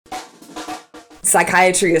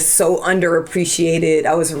Psychiatry is so underappreciated.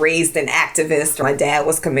 I was raised an activist. My dad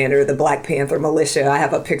was commander of the Black Panther militia. I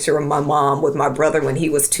have a picture of my mom with my brother when he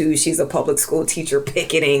was 2. She's a public school teacher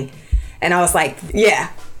picketing. And I was like, yeah,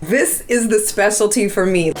 this is the specialty for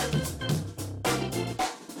me.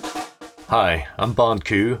 Hi, I'm Bon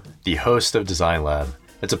Ku, the host of Design Lab.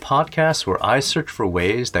 It's a podcast where I search for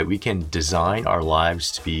ways that we can design our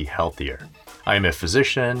lives to be healthier. I am a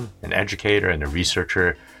physician, an educator, and a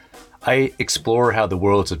researcher. I explore how the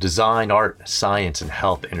worlds of design, art, science, and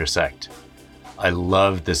health intersect. I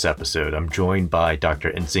love this episode. I'm joined by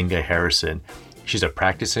Dr. Nzinga Harrison. She's a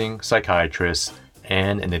practicing psychiatrist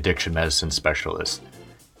and an addiction medicine specialist.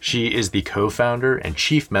 She is the co-founder and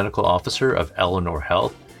chief medical officer of Eleanor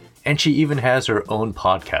Health, and she even has her own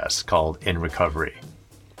podcast called In Recovery.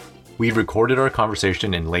 We recorded our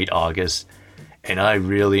conversation in late August, and I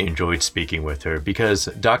really enjoyed speaking with her because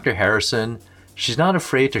Dr. Harrison, she's not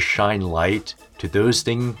afraid to shine light to those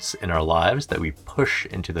things in our lives that we push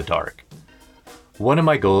into the dark. One of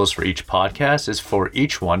my goals for each podcast is for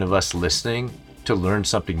each one of us listening to learn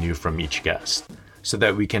something new from each guest so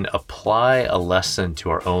that we can apply a lesson to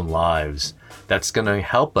our own lives that's going to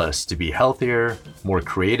help us to be healthier, more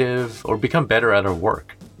creative, or become better at our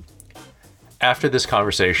work. After this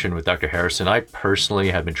conversation with Dr. Harrison, I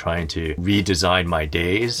personally have been trying to redesign my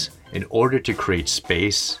days in order to create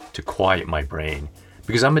space to quiet my brain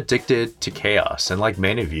because I'm addicted to chaos. And like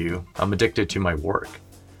many of you, I'm addicted to my work.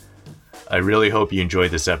 I really hope you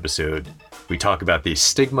enjoyed this episode. We talk about the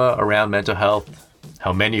stigma around mental health,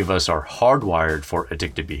 how many of us are hardwired for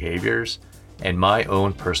addictive behaviors, and my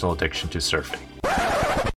own personal addiction to surfing.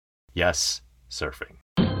 Yes, surfing.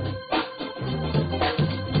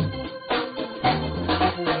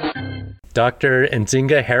 Dr.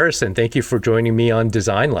 Nzinga Harrison, thank you for joining me on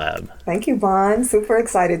Design Lab. Thank you, Bon. Super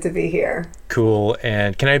excited to be here. Cool.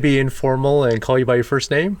 And can I be informal and call you by your first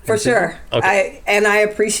name? For sure. Okay. I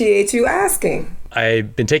appreciate you asking.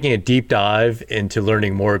 I've been taking a deep dive into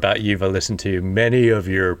learning more about you. I listened to many of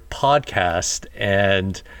your podcasts,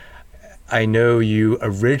 and I know you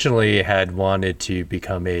originally had wanted to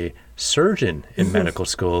become a surgeon in medical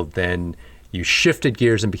school. Then you shifted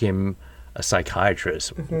gears and became a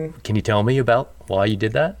psychiatrist. Can you tell me about why you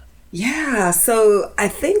did that? Yeah, so I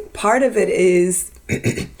think part of it is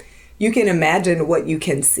you can imagine what you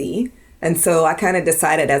can see. And so I kind of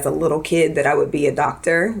decided as a little kid that I would be a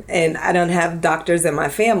doctor. And I don't have doctors in my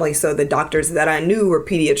family, so the doctors that I knew were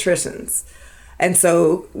pediatricians. And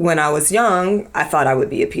so when I was young, I thought I would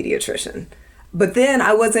be a pediatrician. But then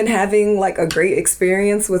I wasn't having like a great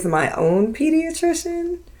experience with my own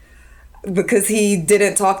pediatrician, because he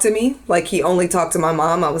didn't talk to me. Like, he only talked to my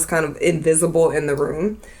mom. I was kind of invisible in the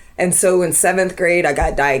room. And so in 7th grade, I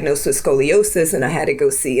got diagnosed with scoliosis and I had to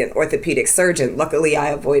go see an orthopedic surgeon. Luckily, I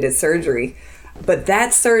avoided surgery. But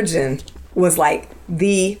that surgeon was like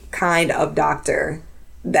the kind of doctor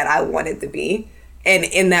that I wanted to be. And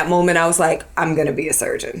in that moment, I was like, I'm going to be a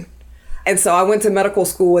surgeon. And so I went to medical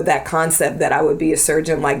school with that concept that I would be a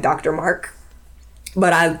surgeon like Dr. Mark.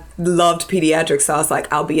 But I loved pediatrics, so I was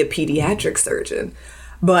like, I'll be a pediatric surgeon.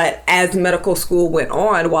 But as medical school went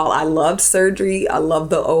on, while I loved surgery, I loved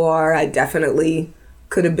the OR, I definitely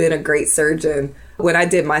could have been a great surgeon. When I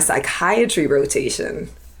did my psychiatry rotation,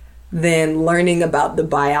 then learning about the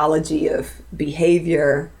biology of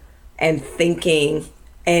behavior and thinking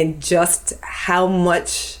and just how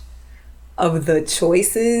much of the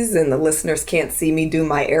choices, and the listeners can't see me do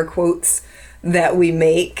my air quotes, that we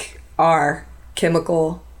make are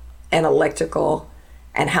chemical and electrical,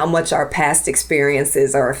 and how much our past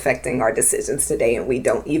experiences are affecting our decisions today and we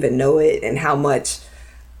don't even know it, and how much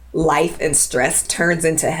life and stress turns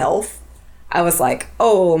into health. I was like,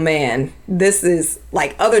 oh man, this is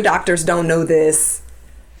like, other doctors don't know this.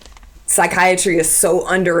 Psychiatry is so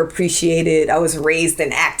underappreciated. I was raised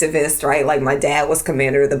an activist, right? Like, my dad was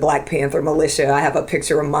commander of the Black Panther militia. I have a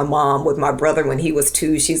picture of my mom with my brother when he was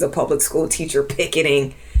 2. She's a public school teacher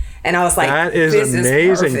picketing. And I was like, that is this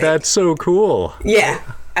amazing. Is That's so cool. Yeah.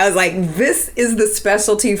 I was like, this is the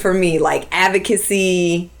specialty for me, like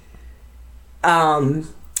advocacy,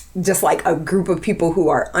 just like a group of people who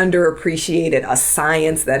are underappreciated, a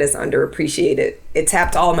science that is underappreciated. It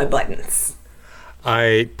tapped all my buttons.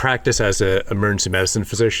 I practice as an emergency medicine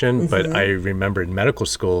physician, but I remember in medical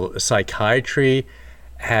school, psychiatry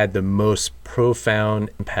had the most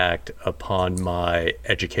profound impact upon my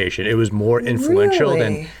education. It was more influential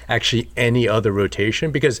than actually any other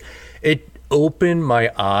rotation because it opened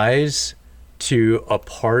my eyes to a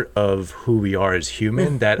part of who we are as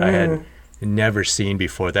human that I had never seen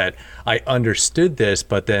before. That I understood this,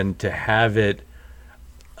 but then to have it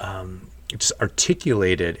just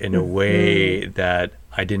articulated in a way that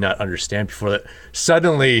I did not understand before. That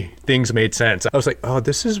suddenly things made sense. I was like, oh,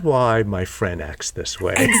 this is why my friend acts this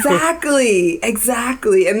way. Exactly.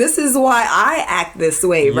 And this is why I act this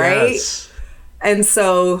way, right? Yes. And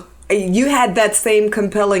so you had that same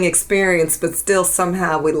compelling experience, but still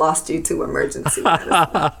somehow we lost you to emergency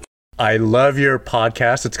medicine. I love your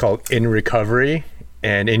podcast. It's called In Recovery.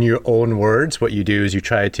 And in your own words, what you do is you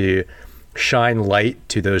try to shine light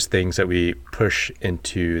to those things that we push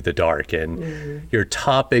into the dark. And your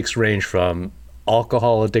topics range from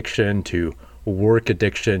alcohol addiction to work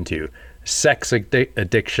addiction to sex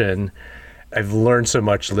addiction. I've learned so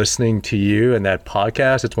much listening to you and that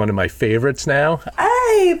podcast. It's one of my favorites now.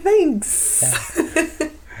 Hey, thanks. Yeah.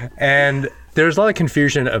 And there's a lot of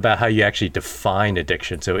confusion about how you actually define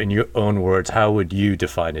addiction. So in your own words, how would you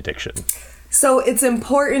define addiction? So it's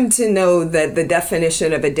important to know that the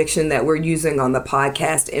definition of addiction that we're using on the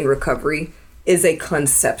podcast In Recovery is a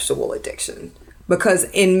conceptual addiction. Because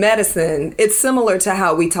in medicine, it's similar to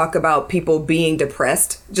how we talk about people being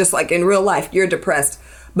depressed. Just like in real life, you're depressed.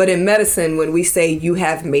 But in medicine, when we say you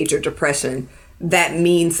have major depression, that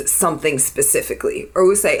means something specifically. Or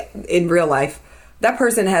we say in real life, that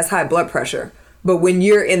person has high blood pressure. But when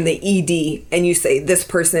you're in the ED and you say this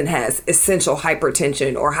person has essential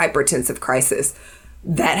hypertension or hypertensive crisis,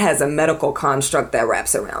 that has a medical construct that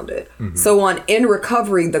wraps around it. So on In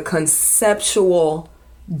Recovery, the conceptual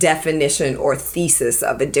definition or thesis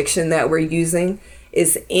of addiction that we're using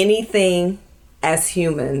is anything as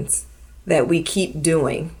humans that we keep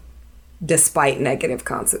doing despite negative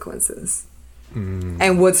consequences.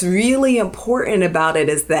 And what's really important about it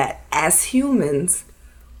is that as humans,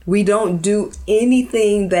 we don't do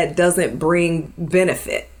anything that doesn't bring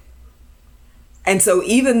benefit. And so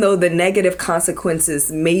even though the negative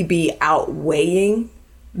consequences may be outweighing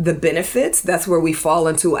the benefits, that's where we fall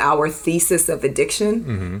into our thesis of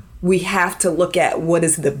addiction. We have to look at what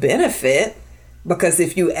is the benefit, because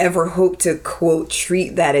if you ever hope to, quote,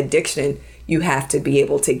 treat that addiction, you have to be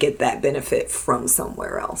able to get that benefit from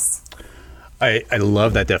somewhere else. I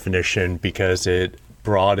love that definition because it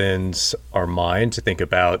broadens our mind to think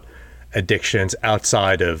about addictions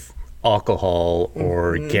outside of alcohol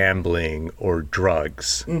or gambling or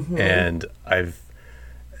drugs. And I've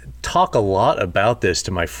talked a lot about this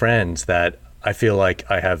to my friends, that I feel like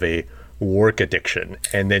I have a work addiction.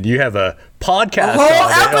 And then you have a podcast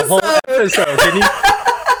a whole episode.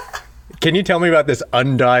 Can you tell me about this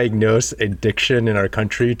undiagnosed addiction in our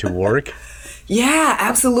country to work? Yeah,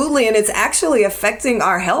 absolutely. And it's actually affecting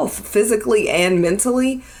our health physically and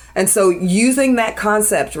mentally. And so using that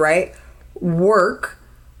concept, right? Work,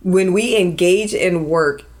 when we engage in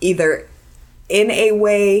work, either in a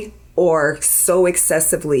way or so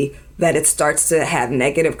excessively that it starts to have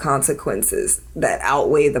negative consequences that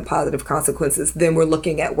outweigh the positive consequences, then we're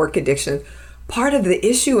looking at work addiction. Part of the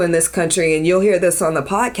issue in this country, and you'll hear this on the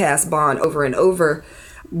podcast, Bon, over and over,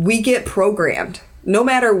 we get programmed. No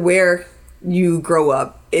matter where you grow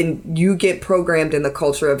up, and you get programmed in the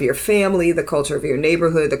culture of your family, the culture of your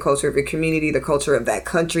neighborhood, the culture of your community, the culture of that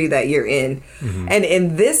country that you're in. And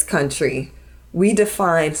in this country, we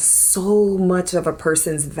define so much of a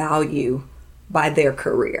person's value by their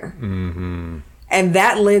career. And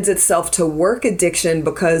that lends itself to work addiction,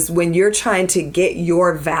 because when you're trying to get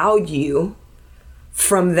your value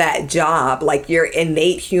from that job, like your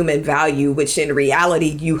innate human value, which in reality,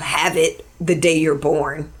 you have it the day you're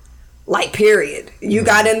born. Like, period. You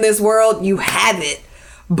got in this world, you have it.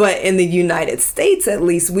 But in the United States, at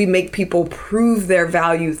least, we make people prove their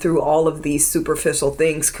value through all of these superficial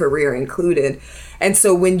things, career included. And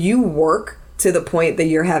so when you work to the point that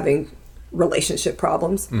you're having relationship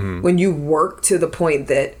problems, when you work to the point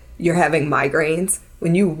that you're having migraines,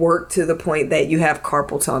 when you work to the point that you have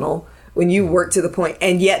carpal tunnel, when you work to the point,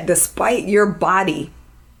 and yet despite your body,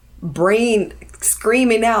 brain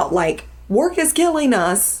screaming out like, work is killing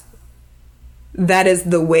us, that is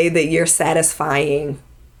the way that you're satisfying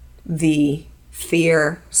the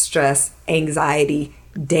fear, stress, anxiety,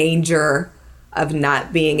 danger of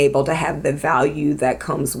not being able to have the value that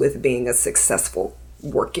comes with being a successful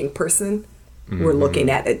working person. We're looking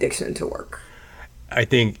at addiction to work. I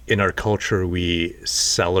think in our culture, we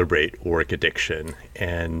celebrate work addiction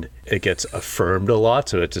and it gets affirmed a lot.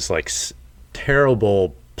 So it's just like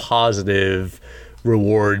terrible, positive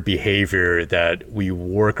reward behavior that we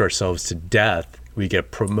work ourselves to death. We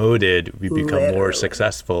get promoted, we become more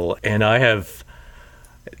successful. And I have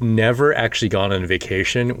never actually gone on a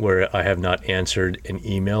vacation where I have not answered an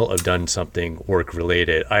email or done something work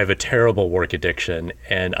related. I have a terrible work addiction,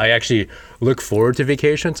 and I actually look forward to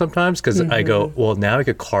vacation sometimes because I go, well, now I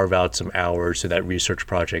could carve out some hours to that research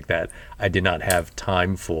project that I did not have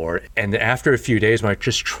time for. And after a few days, when I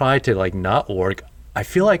just try to like not work, I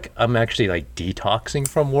feel like I'm actually like detoxing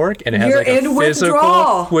from work, and it has like a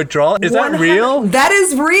physical withdrawal. Is that real? That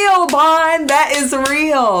is real, Bond. That is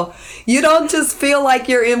real. You don't just feel like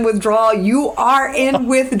you're in withdrawal. You are in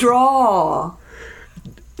withdrawal.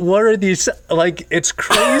 What are these? Like, it's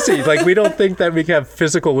crazy. Like, we don't think that we can have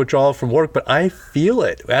physical withdrawal from work, but I feel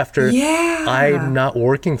it after I'm not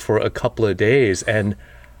working for a couple of days, and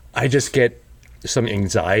I just get some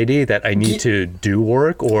anxiety that I need to do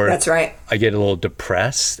work, or that's right. I get a little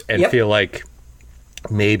depressed and feel like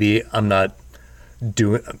maybe I'm not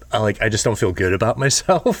doing, like, I just don't feel good about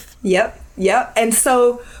myself. Yep. And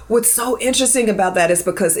so what's so interesting about that is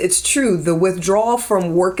because it's true, the withdrawal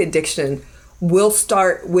from work addiction will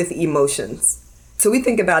start with emotions. So we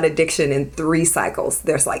think about addiction in 3 cycles.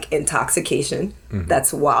 There's like intoxication,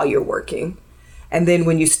 that's while you're working. And then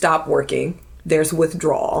when you stop working, there's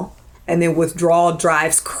withdrawal. And then withdrawal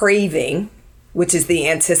drives craving, which is the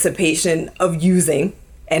anticipation of using.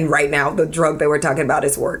 And right now, the drug that we're talking about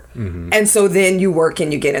is work. And so then you work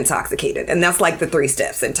and you get intoxicated. And that's like the 3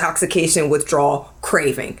 steps: intoxication, withdrawal,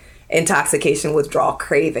 craving. Intoxication, withdrawal,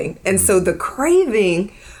 craving. And so the craving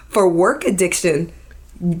for work addiction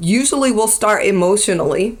usually will start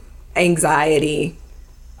emotionally: anxiety,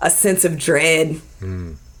 a sense of dread,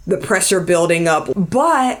 the pressure building up.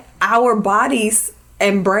 But our bodies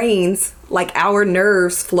and brains, like our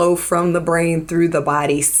nerves, flow from the brain through the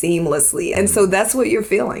body seamlessly. And so that's what you're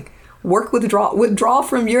feeling. Work withdraw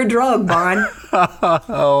from your drug, Bond.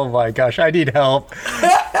 Oh my gosh, I need help.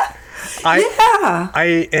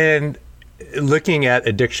 And looking at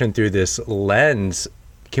addiction through this lens,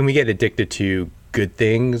 can we get addicted to good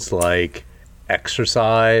things like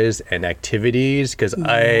exercise and activities? Because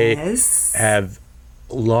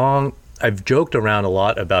I've joked around a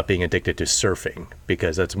lot about being addicted to surfing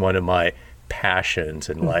because that's one of my passions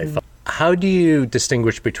in life. How do you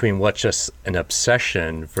distinguish between what's just an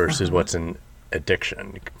obsession versus what's an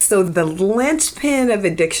addiction? So the linchpin of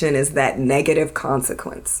addiction is that negative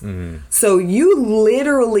consequence. So you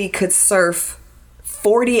literally could surf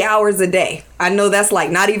 40 hours a day. I know that's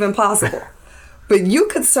like not even possible. But you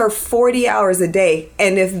could surf 40 hours a day.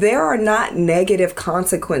 And if there are not negative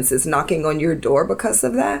consequences knocking on your door because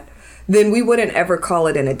of that, then we wouldn't ever call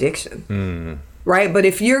it an addiction, right? But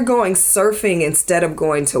if you're going surfing instead of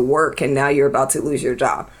going to work and now you're about to lose your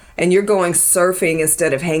job, and you're going surfing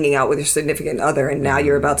instead of hanging out with your significant other and now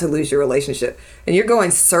you're about to lose your relationship, and you're going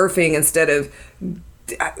surfing instead of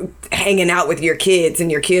hanging out with your kids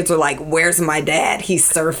and your kids are like, where's my dad?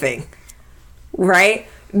 He's surfing, right?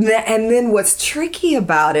 And then what's tricky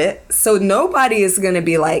about it, so nobody is going to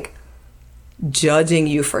be like, judging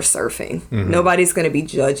you for surfing. Nobody's going to be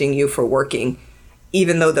judging you for working,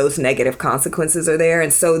 even though those negative consequences are there.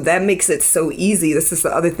 And so that makes it so easy. This is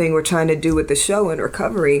the other thing we're trying to do with the show in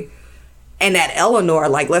recovery. And at Eleanor,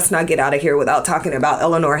 like, let's not get out of here without talking about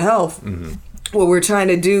Eleanor Health. What we're trying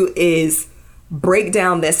to do is break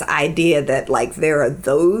down this idea that, like, there are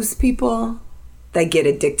those people that get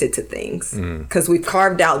addicted to things because we've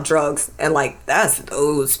carved out drugs and like, that's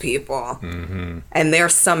those people. And they're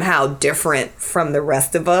somehow different from the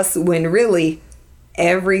rest of us, when really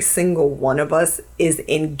every single one of us is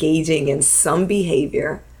engaging in some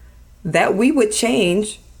behavior that we would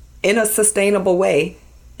change in a sustainable way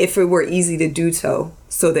if it were easy to do so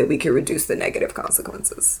that we could reduce the negative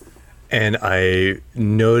consequences. And I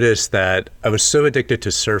noticed that I was so addicted to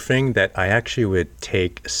surfing that I actually would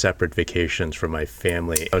take separate vacations from my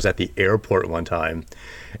family. I was at the airport one time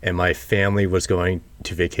and my family was going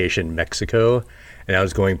to vacation in Mexico, and I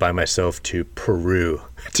was going by myself to Peru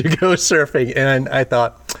to go surfing. And I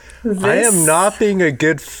thought, I am not being a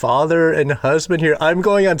good father and husband here. I'm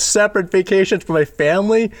going on separate vacations from my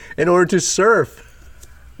family in order to surf.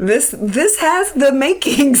 This has the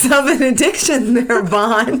makings of an addiction there,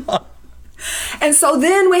 Vaughn. And so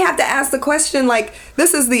then we have to ask the question, like,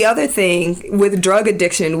 this is the other thing with drug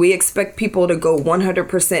addiction. We expect people to go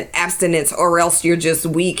 100% abstinence, or else you're just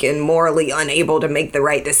weak and morally unable to make the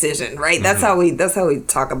right decision, right? That's how we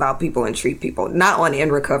talk about people and treat people, not on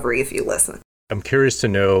In Recovery, if you listen. I'm curious to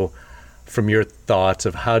know from your thoughts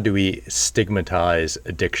of how do we stigmatize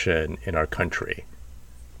addiction in our country?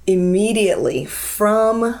 Immediately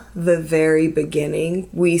from the very beginning,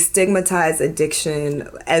 we stigmatize addiction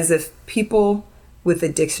as if people with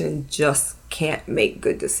addiction just can't make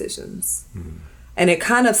good decisions. And it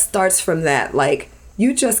kind of starts from that, like,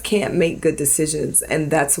 you just can't make good decisions. And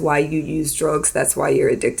that's why you use drugs. That's why you're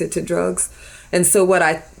addicted to drugs. And so what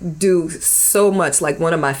I do so much, like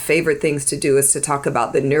one of my favorite things to do, is to talk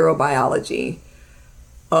about the neurobiology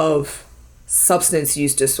of substance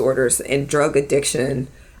use disorders and drug addiction.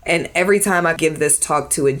 And every time I give this talk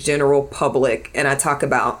to a general public and I talk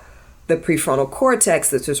about the prefrontal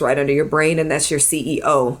cortex, which is right under your brain, and that's your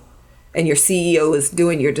CEO. And your CEO is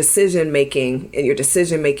doing your decision making, and your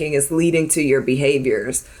decision making is leading to your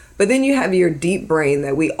behaviors. But then you have your deep brain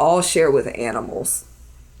that we all share with animals.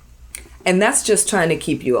 And that's just trying to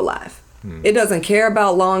keep you alive. It doesn't care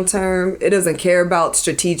about long term. It doesn't care about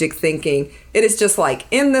strategic thinking. It is just like,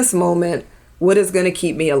 in this moment, what is going to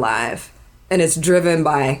keep me alive? And it's driven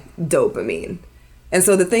by dopamine. And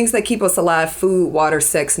so the things that keep us alive, food, water,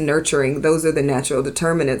 sex, nurturing, those are the natural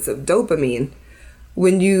determinants of dopamine.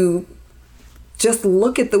 When you just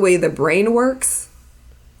look at the way the brain works,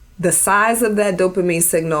 the size of that dopamine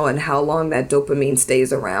signal and how long that dopamine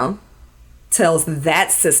stays around tells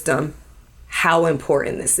that system how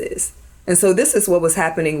important this is. And so this is what was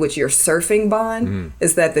happening with your surfing, Bond,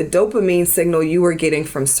 is that the dopamine signal you were getting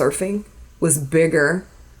from surfing was bigger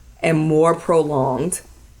and more prolonged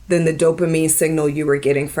than the dopamine signal you were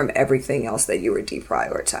getting from everything else that you were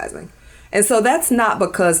deprioritizing. And so that's not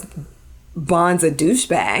because Bond's a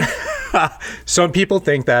douchebag. Some people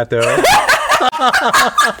think that, though.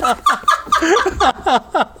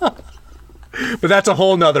 But that's a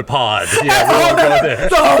whole nother pod. Yeah, we won't go there.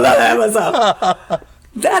 That's a whole nother episode.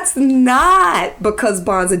 That's not because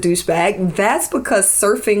Bond's a douchebag. That's because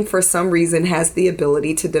surfing, for some reason, has the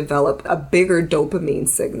ability to develop a bigger dopamine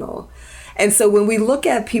signal. And so when we look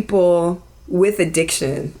at people with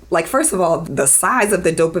addiction, like, first of all, the size of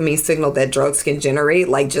the dopamine signal that drugs can generate,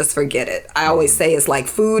 like, just forget it. I always say it's like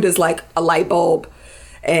food is like a light bulb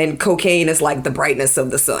and cocaine is like the brightness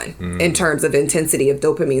of the sun in terms of intensity of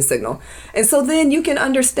dopamine signal. And so then you can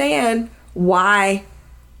understand why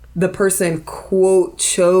the person, quote,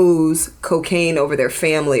 chose cocaine over their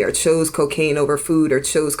family, or chose cocaine over food, or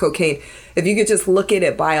chose cocaine, if you could just look at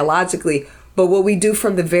it biologically. But what we do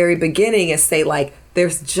from the very beginning is say, like,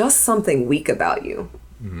 there's just something weak about you.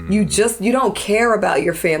 You don't care about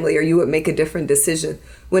your family, or you would make a different decision.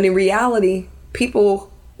 When in reality,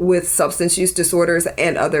 people with substance use disorders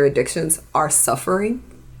and other addictions are suffering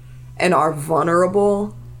and are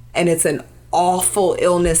vulnerable, and it's an awful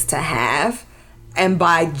illness to have. And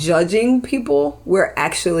by judging people, we're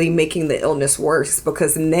actually making the illness worse,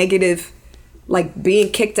 because negative, like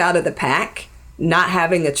being kicked out of the pack, not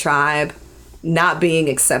having a tribe, not being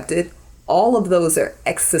accepted, all of those are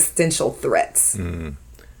existential threats,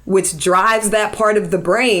 which drives that part of the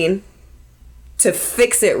brain to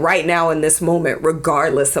fix it right now in this moment,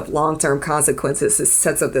 regardless of long-term consequences. It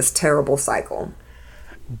sets up this terrible cycle.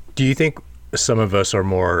 Do you think some of us are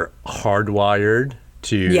more hardwired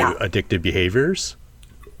to addictive behaviors?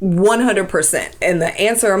 100%. And the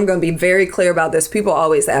answer, I'm going to be very clear about this. People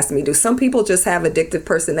always ask me, do some people just have addictive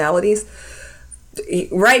personalities?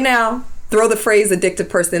 Right now, throw the phrase addictive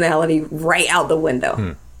personality right out the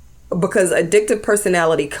window. Because addictive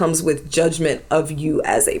personality comes with judgment of you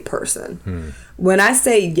as a person. When I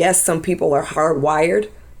say, yes, some people are hardwired,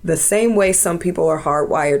 the same way some people are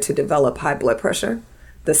hardwired to develop high blood pressure,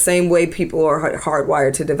 the same way people are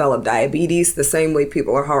hardwired to develop diabetes, the same way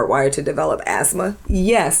people are hardwired to develop asthma.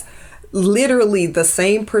 Yes, literally the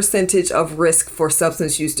same percentage of risk for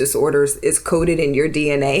substance use disorders is coded in your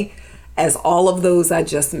DNA as all of those I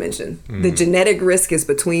just mentioned. The genetic risk is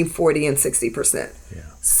between 40 and 60%. Yeah.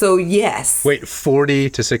 So yes. Wait, 40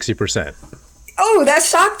 to 60%? Oh, that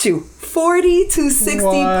shocked you. 40 to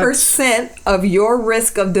 60% of your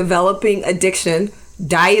risk of developing addiction,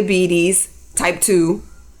 diabetes, type 2,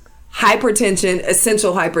 hypertension,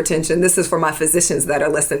 essential hypertension. This is for my physicians that are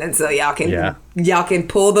listening, so y'all can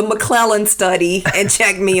pull the McClellan study and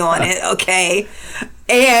check me on it, okay?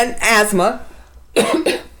 And asthma,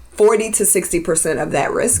 40 to 60% of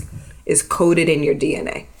that risk is coded in your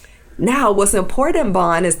DNA. Now, what's important,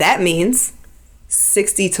 Bond, is that means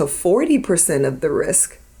 60 to 40% of the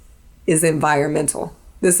risk is environmental.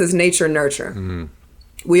 This is nature nurture.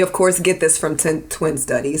 We, of course, get this from twin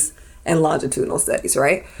studies and longitudinal studies,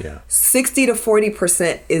 right? 60 to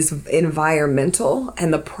 40% is environmental.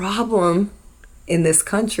 And the problem in this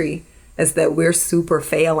country is that we're super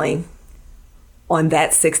failing on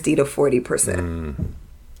that 60 to 40%.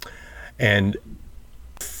 And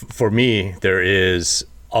for me, there is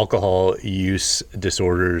alcohol use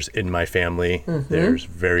disorders in my family. There's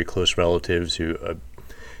very close relatives who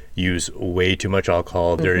use way too much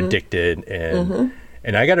alcohol. They're addicted, and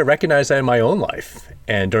And I got to recognize that in my own life.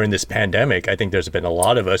 And during this pandemic, I think there's been a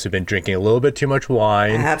lot of us who've been drinking a little bit too much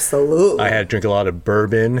wine. Absolutely. I had to drink a lot of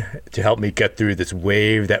bourbon to help me get through this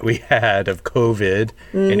wave that we had of COVID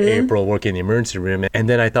in April, working in the emergency room. And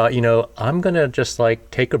then I thought, I'm going to just like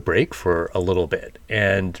take a break for a little bit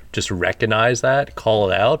and just recognize that, call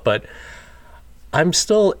it out. But I'm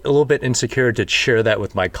still a little bit insecure to share that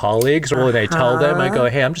with my colleagues. Or when I tell them, I go,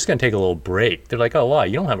 hey, I'm just going to take a little break. They're like, oh, wow,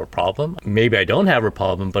 you don't have a problem. Maybe I don't have a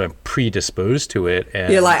problem, but I'm predisposed to it.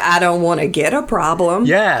 And you're like, I don't want to get a problem.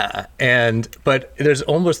 Yeah. But there's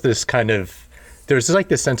almost this there's like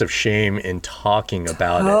this sense of shame in talking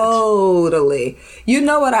about it. Totally. You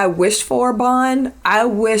know what I wish for, Bond? I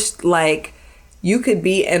wished like you could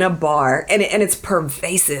be in a bar and it's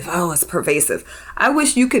pervasive. Oh, it's pervasive. I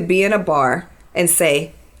wish you could be in a bar and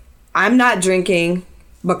say, I'm not drinking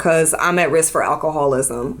because I'm at risk for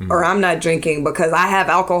alcoholism, or I'm not drinking because I have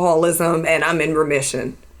alcoholism and I'm in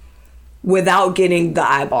remission, without getting the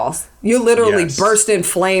eyeballs. You literally burst in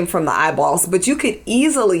flame from the eyeballs, but you could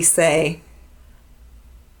easily say,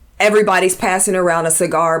 everybody's passing around a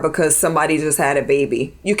cigar because somebody just had a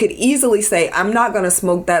baby. You could easily say, I'm not going to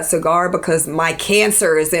smoke that cigar because my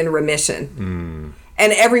cancer is in remission.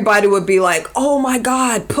 And everybody would be like, oh my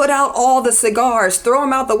God, put out all the cigars, throw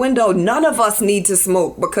them out the window. None of us need to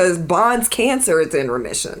smoke because Bond's cancer is in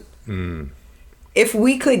remission. If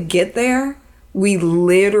we could get there, we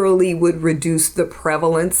literally would reduce the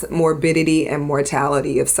prevalence, morbidity, and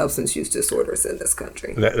mortality of substance use disorders in this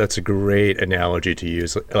country. That's a great analogy to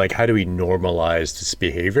use. Like, how do we normalize this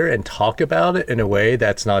behavior and talk about it in a way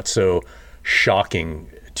that's not so shocking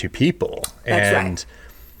to people? That's right.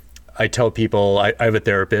 I tell people I have a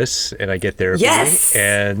therapist and I get therapy. Yes.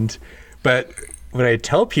 But when I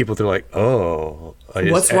tell people, they're like, oh,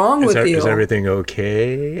 what's wrong with you? Is everything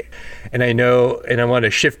okay? And I know, and I want to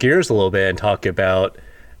shift gears a little bit and talk about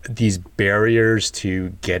these barriers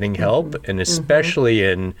to getting help. And especially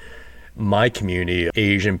in my community,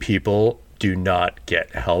 Asian people do not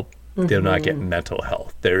get help. They do not get mental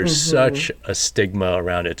health. There's such a stigma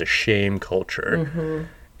around it. It's a shame culture.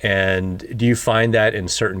 And do you find that in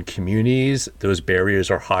certain communities, those barriers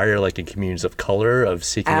are higher, like in communities of color, of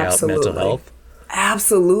seeking out mental health?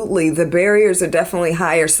 Absolutely. The barriers are definitely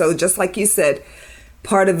higher. So just like you said,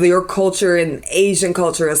 part of your culture and Asian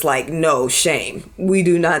culture is like, no, shame. We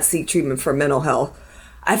do not seek treatment for mental health.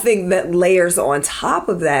 I think that layers on top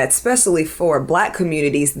of that, especially for Black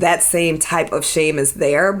communities, that same type of shame is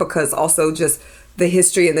there because also just the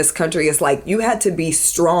history in this country is like you had to be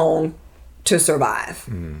strong to survive.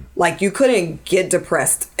 Like you couldn't get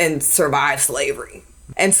depressed and survive slavery.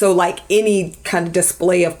 And so like any kind of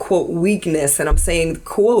display of quote weakness, and I'm saying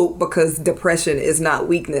quote because depression is not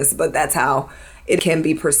weakness, but that's how it can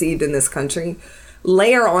be perceived in this country.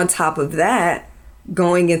 Layer on top of that,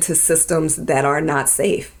 going into systems that are not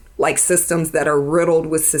safe, like systems that are riddled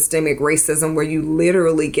with systemic racism where you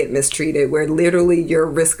literally get mistreated, where literally your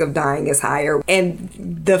risk of dying is higher. And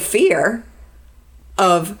the fear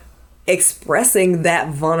of expressing that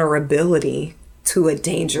vulnerability to a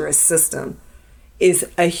dangerous system is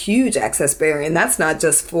a huge access barrier. And that's not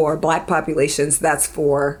just for Black populations, that's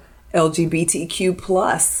for LGBTQ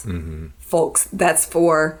plus folks, that's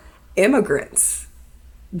for immigrants,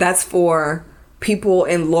 that's for people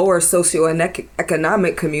in lower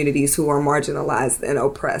socioeconomic communities who are marginalized and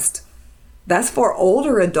oppressed. That's for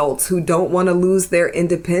older adults who don't want to lose their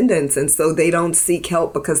independence, and so they don't seek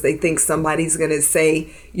help because they think somebody's going to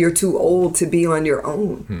say you're too old to be on your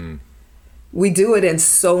own. We do it in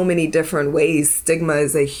so many different ways. Stigma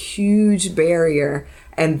is a huge barrier,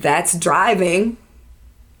 and that's driving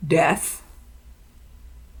death.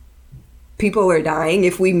 People are dying.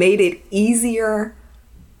 If we made it easier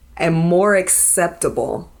and more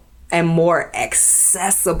acceptable and more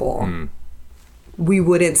accessible, we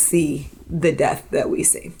wouldn't see the death that we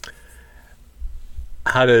see.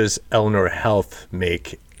 How does Eleanor Health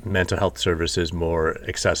make mental health services more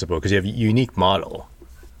accessible? Because you have a unique model.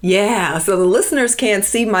 Yeah, so the listeners can't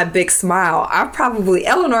see my big smile.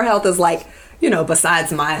 Eleanor Health is like,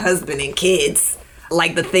 besides my husband and kids,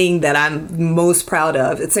 like the thing that I'm most proud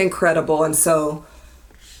of. It's incredible. And so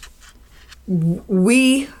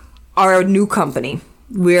we are a new company.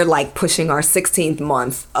 We're like pushing our 16th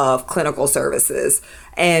month of clinical services,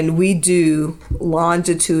 and we do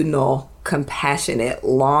longitudinal, compassionate,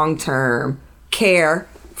 long-term care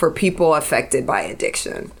for people affected by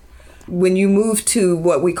addiction. When you move to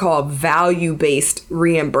what we call value-based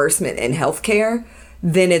reimbursement in healthcare,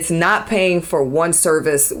 then it's not paying for one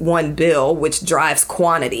service, one bill, which drives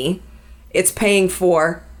quantity. It's paying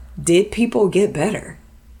for, did people get better?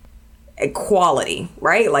 quality,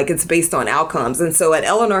 right? Like it's based on outcomes. And so at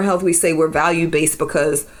Eleanor Health, we say we're value-based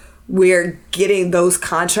because we're getting those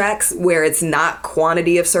contracts where it's not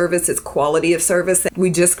quantity of service, it's quality of service.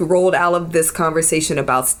 We just rolled out of this conversation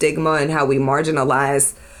about stigma and how we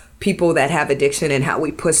marginalize people that have addiction and how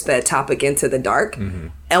we push that topic into the dark.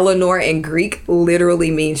 Eleanor in Greek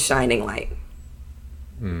literally means shining light.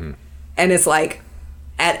 And it's like,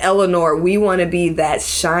 at Eleanor, we want to be that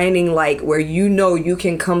shining light where you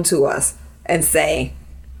can come to us and say,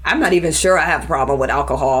 I'm not even sure I have a problem with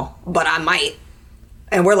alcohol, but I might.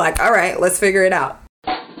 And we're like, all right, let's figure it out.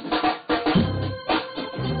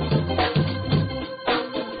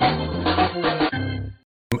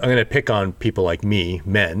 I'm going to pick on people like me,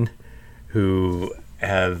 men, who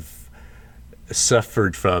have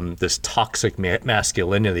suffered from this toxic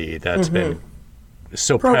masculinity that's been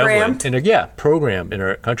so prevalent. Programmed in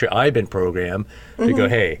our country. I've been programmed to go,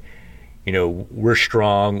 hey, we're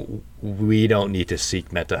strong. We don't need to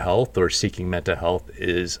seek mental health, or seeking mental health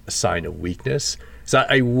is a sign of weakness. So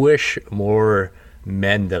I wish more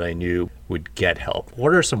men that I knew would get help.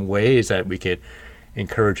 What are some ways that we could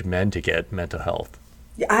encourage men to get mental health?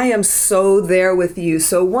 I am so there with you.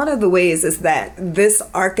 So one of the ways is that this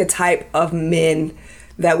archetype of men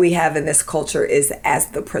that we have in this culture is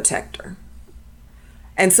as the protector.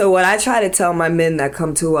 And so what I try to tell my men that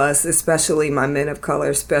come to us, especially my men of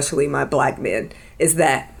color, especially my Black men, is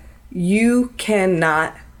that you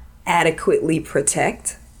cannot adequately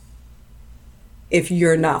protect if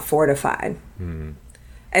you're not fortified.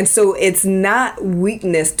 And so it's not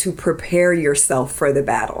weakness to prepare yourself for the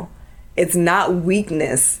battle. It's not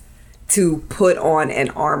weakness to put on an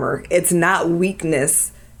armor. It's not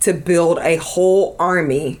weakness to build a whole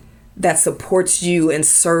army that supports you in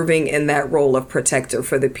serving in that role of protector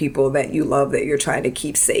for the people that you love, that you're trying to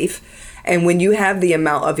keep safe. And when you have the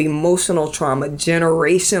amount of emotional trauma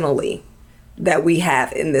generationally that we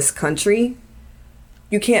have in this country,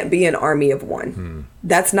 you can't be an army of one.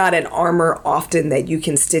 That's not an armor often that you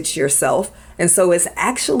can stitch yourself. And so it's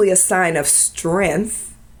actually a sign of strength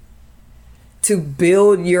to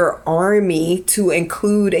build your army to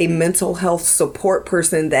include a mental health support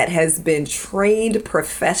person that has been trained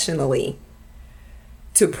professionally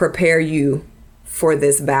to prepare you for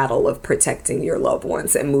this battle of protecting your loved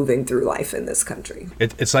ones and moving through life in this country.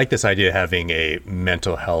 It's like this idea of having a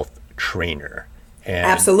mental health trainer. And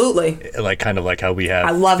absolutely. Like kind of like how we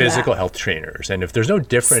have physical health trainers. And if there's no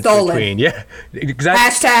difference between,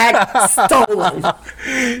 exactly. Hashtag stolen.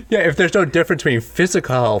 If there's no difference between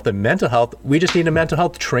physical health and mental health, we just need a mental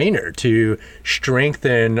health trainer to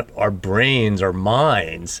strengthen our brains, our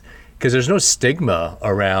minds, because there's no stigma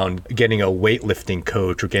around getting a weightlifting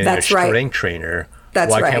coach or getting a strength trainer.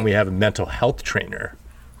 Why can't we have a mental health trainer?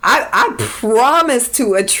 I promise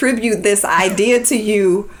to attribute this idea to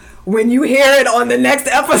you when you hear it on the next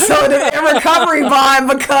episode of In Recovery Bond,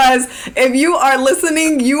 because if you are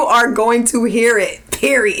listening, you are going to hear it,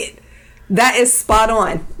 period. That is spot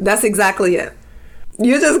on. That's exactly it.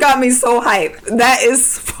 You just got me so hyped. That is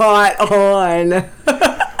spot on.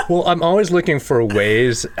 Well, I'm always looking for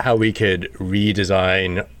ways how we could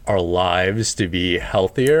redesign our lives to be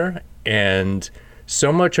healthier. And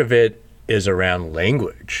so much of it is around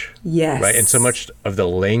language. Yes. Right? And so much of the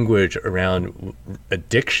language around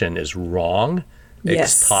addiction is wrong.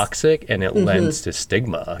 It's toxic, and it lends to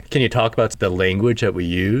stigma. Can you talk about the language that we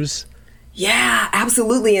use? Yeah,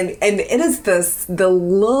 absolutely. And it is the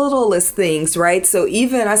littlest things, right? So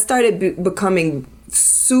even I started becoming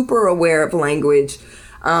super aware of language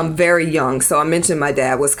very young. So I mentioned my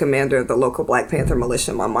dad was commander of the local Black Panther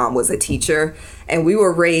militia. My mom was a teacher, and we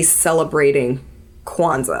were raised celebrating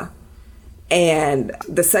Kwanzaa. And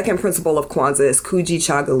the second principle of Kwanzaa is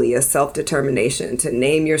Kujichagulia, self-determination, to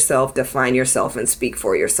name yourself, define yourself, and speak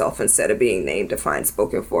for yourself instead of being named, defined,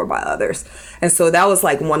 spoken for by others. And so that was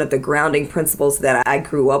like one of the grounding principles that I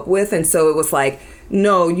grew up with. And so it was like,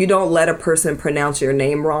 no, you don't let a person pronounce your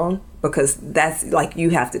name wrong, because that's like, you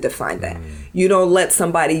have to define that. You don't let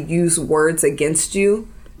somebody use words against you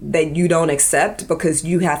that you don't accept, because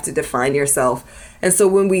you have to define yourself. And so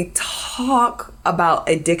when we talk about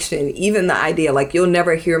addiction, even the idea, like, you'll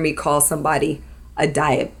never hear me call somebody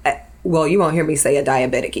well, you won't hear me say a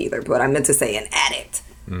diabetic either, but I meant to say an addict,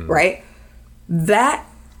 right? That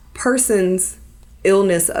person's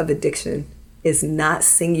illness of addiction is not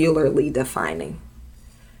singularly defining.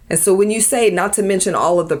 And so when you say, not to mention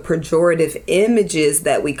all of the pejorative images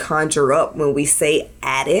that we conjure up when we say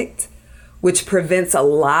addict, which prevents a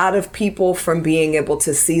lot of people from being able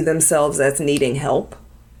to see themselves as needing help,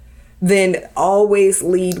 then always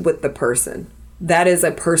lead with the person. That is a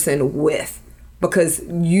person with, because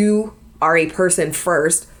you are a person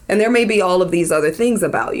first And there may be all of these other things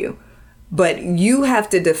about you, but you have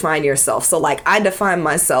to define yourself. So like I define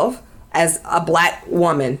myself as a Black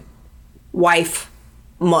woman, wife,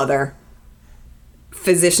 mother,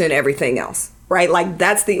 physician, everything else, right? Like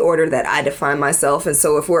that's the order that I define myself. And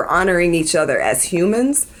so if we're honoring each other as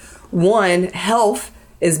humans, one, health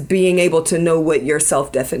is being able to know what your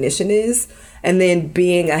self-definition is. And then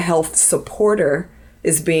being a health supporter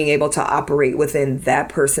is being able to operate within that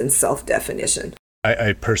person's self-definition.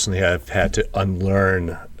 I personally have had to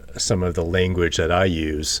unlearn some of the language that I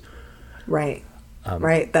use. Right.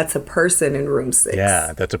 Right. That's a person in room 6.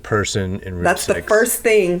 Yeah, that's a person in room 6. That's the first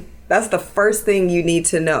thing. That's the first thing you need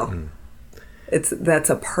to know. That's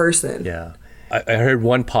a person. Yeah. I heard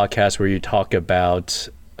one podcast where you talk about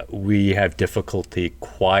we have difficulty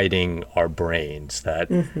quieting our brains, that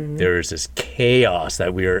there is this chaos,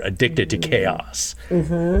 that we are addicted to chaos.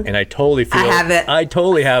 And I totally feel I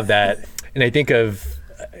totally have that. And I think of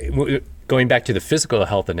going back to the physical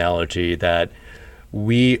health analogy, that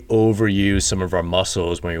we overuse some of our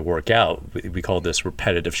muscles when we work out. We call this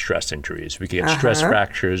repetitive stress injuries. We get stress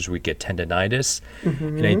fractures, we get tendonitis.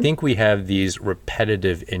 And I think we have these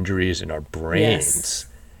repetitive injuries in our brains.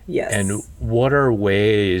 Yes. And what are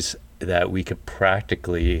ways that we could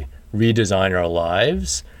practically redesign our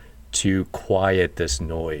lives to quiet this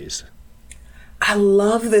noise? I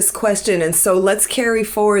love this question. And so let's carry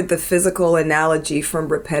forward the physical analogy from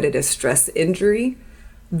repetitive stress injury.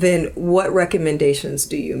 Then what recommendations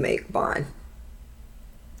do you make, Bon?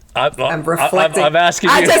 I'm reflecting. I'm asking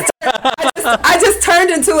you. I just turned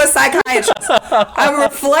into a psychiatrist. I'm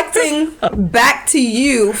reflecting back to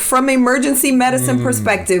you from emergency medicine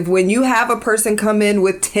perspective. When you have a person come in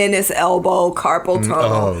with tennis elbow, carpal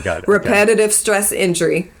tunnel, repetitive stress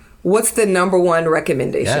injury, what's the number one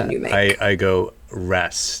recommendation you make? I go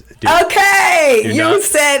rest. You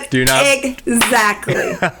said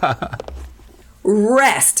exactly.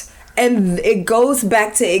 Rest. And it goes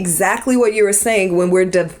back to exactly what you were saying when we're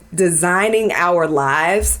designing our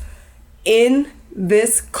lives. In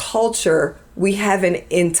this culture, we have an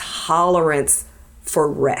intolerance for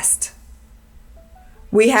rest.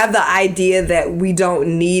 We have the idea that we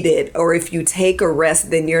don't need it, or if you take a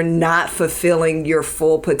rest, then you're not fulfilling your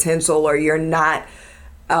full potential, or you're not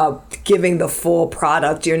giving the full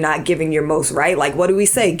product, you're not giving your most, right? Like, what do we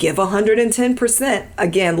say? Give 110%.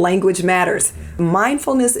 Again, language matters.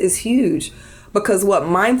 Mindfulness is huge, because what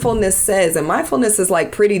mindfulness says, and mindfulness is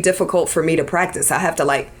like pretty difficult for me to practice. I have to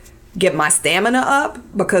like get my stamina up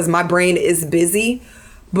because my brain is busy.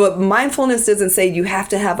 But mindfulness doesn't say you have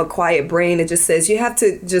to have a quiet brain. It just says you have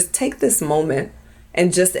to just take this moment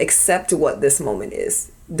and just accept what this moment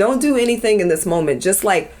is. Don't do anything in this moment. Just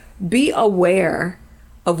like be aware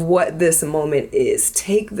of what this moment is.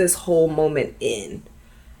 Take this whole moment in.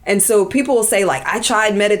 And so people will say like, I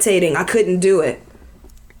tried meditating, I couldn't do it.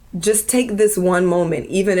 Just take this one moment,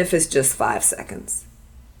 even if it's just 5 seconds,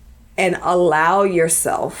 and allow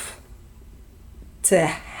yourself to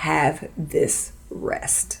have this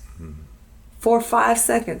rest for 5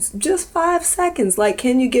 seconds, just 5 seconds. Like,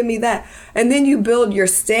 can you give me that? And then you build your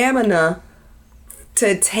stamina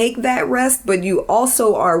to take that rest, but you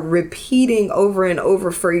also are repeating over and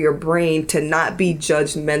over for your brain to not be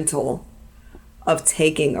judgmental of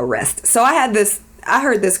taking a rest. So I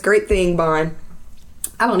heard this great thing, Bon.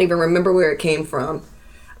 I don't even remember where it came from,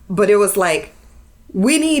 but it was like,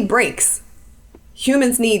 we need breaks.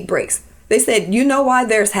 Humans need breaks. They said, you know why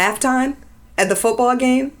there's halftime at the football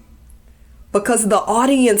game? Because the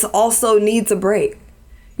audience also needs a break.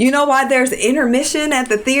 You know why there's intermission at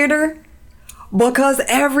the theater? Because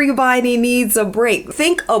everybody needs a break.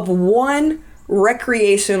 Think of one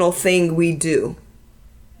recreational thing we do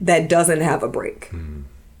that doesn't have a break.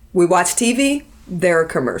 We watch TV, there are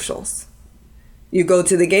commercials. You go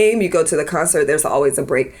to the game, you go to the concert, there's always a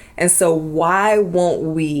break. And so why won't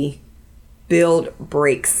we build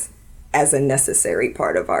breaks as a necessary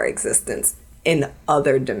part of our existence in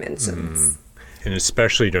other dimensions? And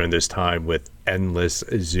especially during this time with endless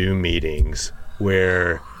Zoom meetings,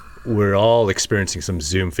 where we're all experiencing some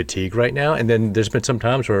Zoom fatigue right now. And then there's been some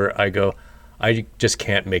times where I go, I just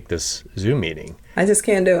can't make this Zoom meeting. I just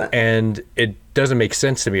can't do it. And it doesn't make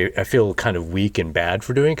sense to me. I feel kind of weak and bad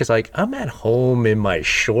for doing it, because like, I'm at home in my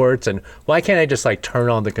shorts, and why can't I just like turn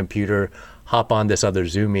on the computer, hop on this other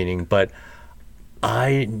Zoom meeting? But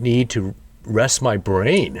I need to rest my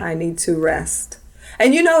brain. I need to rest.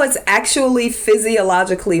 And you know, it's actually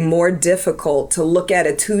physiologically more difficult to look at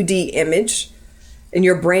a 2D image and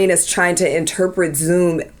your brain is trying to interpret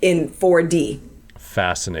Zoom in 4D.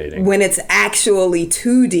 Fascinating. When it's actually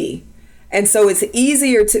 2D. And so it's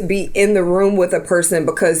easier to be in the room with a person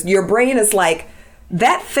because your brain is like,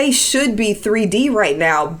 that face should be 3D right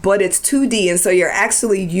now, but it's 2D. And so you're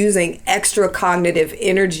actually using extra cognitive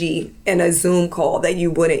energy in a Zoom call that you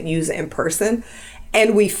wouldn't use in person.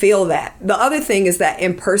 And we feel that. The other thing is that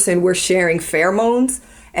in person, we're sharing pheromones,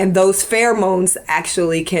 and those pheromones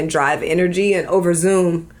actually can drive energy. And over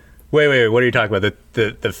Zoom. Wait, what are you talking about?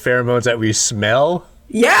 The pheromones that we smell?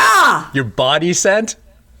 Yeah. Your body scent?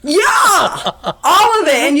 Yeah. All of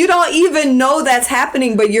it. And you don't even know that's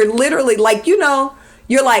happening, but you're literally like,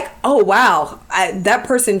 you're like, oh, wow, that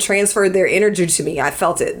person transferred their energy to me. I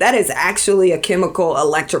felt it. That is actually a chemical,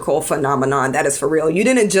 electrical phenomenon. That is for real. You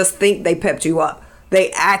didn't just think they pepped you up.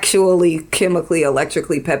 They actually chemically,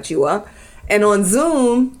 electrically pepped you up. And on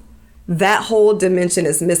Zoom, that whole dimension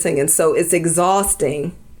is missing. And so it's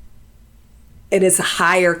exhausting. It is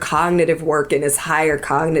higher cognitive work and it's higher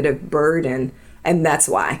cognitive burden. And that's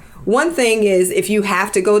why. One thing is, if you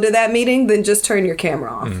have to go to that meeting, then just turn your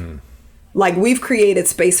camera off. Mm-hmm. Like, we've created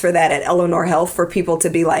space for that at Eleanor Health for people to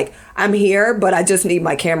be like, I'm here, but I just need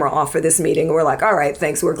my camera off for this meeting. And we're like, all right,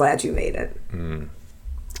 thanks. We're glad you made it. Mm.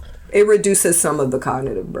 It reduces some of the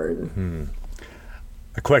cognitive burden. Mm.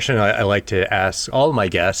 A question I like to ask all of my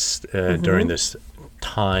guests during this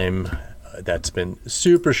time that's been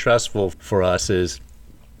super stressful for us is,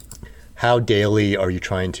 how daily are you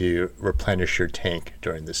trying to replenish your tank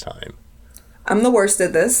during this time? I'm the worst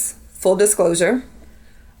at this, full disclosure.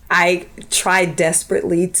 I try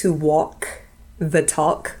desperately to walk the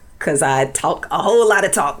talk because I talk a whole lot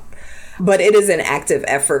of talk. But it is an active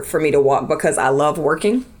effort for me to walk because I love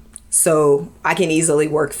working. So I can easily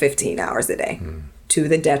work 15 hours a day to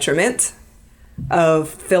the detriment of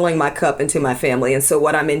filling my cup into my family. And so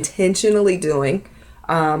what I'm intentionally doing,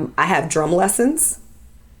 I have drum lessons.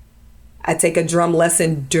 I take a drum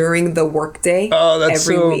lesson during the workday. Oh, that's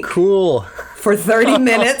every week cool. For 30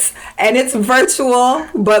 minutes, and it's virtual.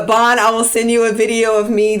 But Bon, I will send you a video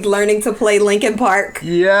of me learning to play Linkin Park.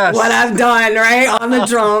 Yes. What I've done, right, on the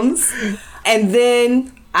drums. And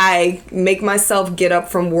then I make myself get up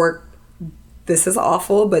from work. This is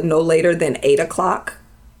awful, but no later than 8 o'clock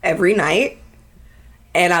every night.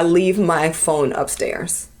 And I leave my phone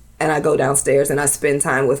upstairs. And I go downstairs and I spend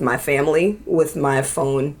time with my family with my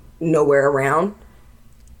phone nowhere around.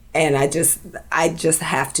 And I just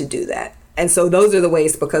have to do that. And so those are the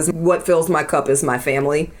ways, because what fills my cup is my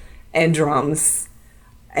family and drums.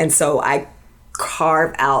 And so I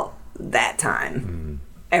carve out that time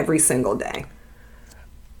every single day.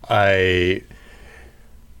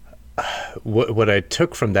 What I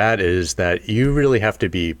took from that is that you really have to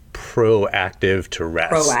be proactive to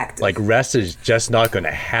rest. Proactive. Like, rest is just not going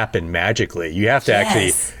to happen magically. You have to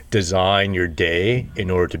actually design your day in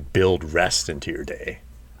order to build rest into your day.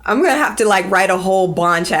 I'm going to have to write a whole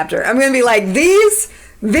Bond chapter. I'm going to be like, these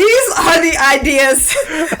are the ideas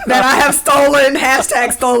that I have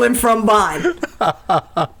stolen from Bond.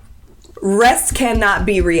 Rest cannot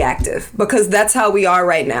be reactive, because that's how we are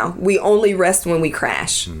right now. We only rest when we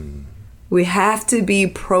crash. We have to be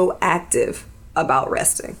proactive about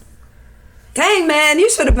resting. Dang, man, you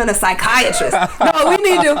should have been a psychiatrist. No,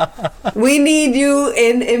 we need you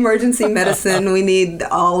in emergency medicine. We need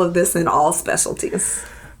all of this in all specialties.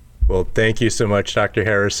 Well, thank you so much, Dr.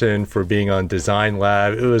 Harrison, for being on Design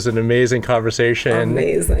Lab. It was an amazing conversation.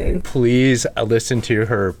 Amazing. Please listen to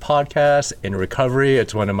her podcast, In Recovery.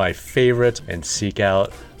 It's one of my favorites. And seek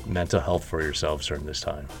out mental health for yourselves during this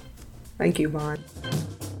time. Thank you, Bon.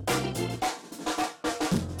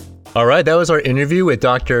 All right, that was our interview with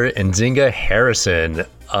Dr. Nzinga Harrison.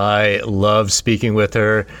 I love speaking with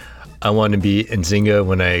her. I want to be Nzinga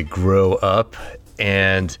when I grow up.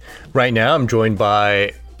 And right now I'm joined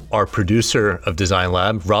by our producer of Design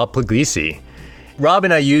Lab, Rob Puglisi. Rob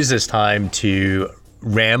and I use this time to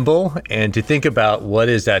ramble and to think about what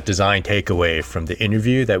is that design takeaway from the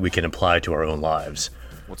interview that we can apply to our own lives.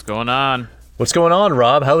 What's going on? What's going on,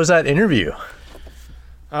 Rob? How was that interview?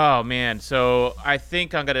 Oh man, so I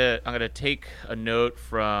think I'm gonna take a note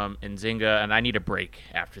from Nzinga, and I need a break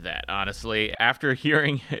after that, honestly. After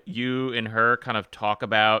hearing you and her kind of talk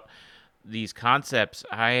about these concepts,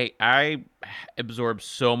 I absorb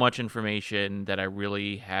so much information that I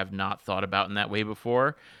really have not thought about in that way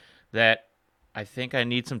before, that I think I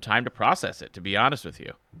need some time to process it, to be honest with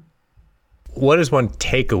you. What is one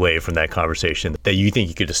takeaway from that conversation that you think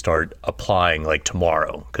you could just start applying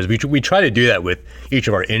tomorrow? Because we try to do that with each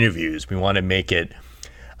of our interviews. We want to make it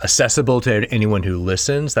accessible to anyone who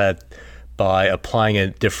listens, that by applying a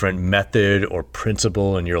different method or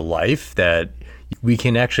principle in your life, that we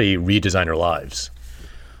can actually redesign our lives.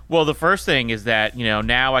 Well, the first thing is that,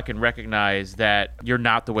 now I can recognize that you're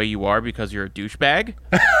not the way you are because you're a douchebag.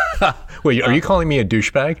 Wait, are you calling me a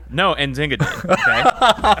douchebag? No, Nzinga did.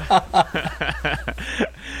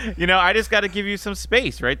 Okay? I just got to give you some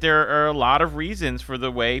space, right? There are a lot of reasons for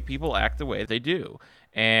the way people act the way they do.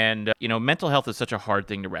 And, mental health is such a hard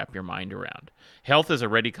thing to wrap your mind around. Health is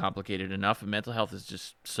already complicated enough, and mental health is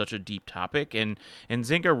just such a deep topic. And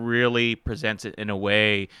Nzinga really presents it in a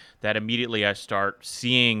way that immediately I start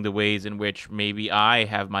seeing the ways in which maybe I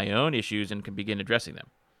have my own issues and can begin addressing them.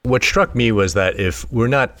 What struck me was that if we're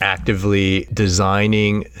not actively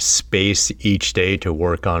designing space each day to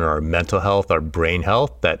work on our mental health, our brain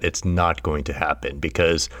health, that it's not going to happen,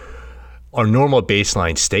 because our normal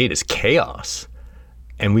baseline state is chaos.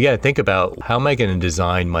 And we got to think about, how am I going to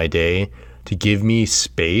design my day to give me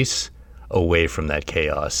space away from that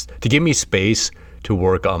chaos, to give me space to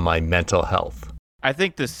work on my mental health? I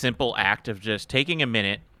think the simple act of just taking a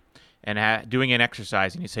minute and doing an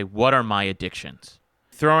exercise, and you say, what are my addictions?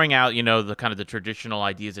 Throwing out, the kind of the traditional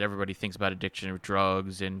ideas that everybody thinks about addiction of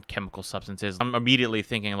drugs and chemical substances. I'm immediately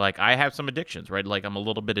thinking, like, I have some addictions, right? Like, I'm a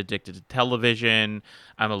little bit addicted to television.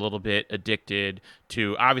 I'm a little bit addicted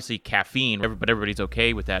to, obviously, caffeine, but everybody's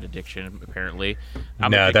okay with that addiction, apparently.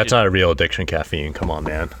 No, that's not a real addiction, caffeine. Come on,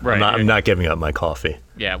 man. Right. I'm not giving up my coffee.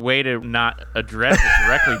 Yeah, way to not address it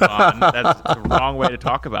directly, Bon. That's the wrong way to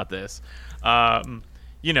talk about this.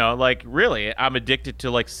 Really, I'm addicted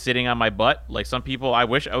to, sitting on my butt. Like some people, I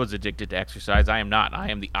wish I was addicted to exercise. I am not.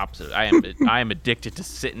 I am the opposite. I am addicted to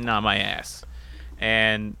sitting on my ass.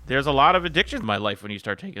 And there's a lot of addictions in my life when you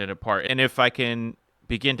start taking it apart. And if I can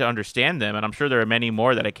begin to understand them, and I'm sure there are many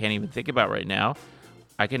more that I can't even think about right now,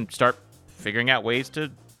 I can start figuring out ways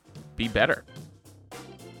to be better.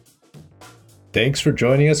 Thanks for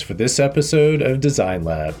joining us for this episode of Design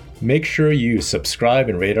Lab. Make sure you subscribe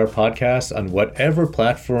and rate our podcast on whatever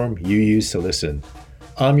platform you use to listen.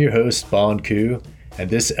 I'm your host, Bon Ku, and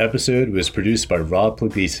this episode was produced by Rob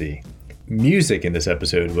Puglisi. Music in this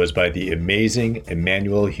episode was by the amazing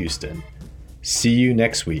Emmanuel Houston. See you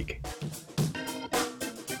next week.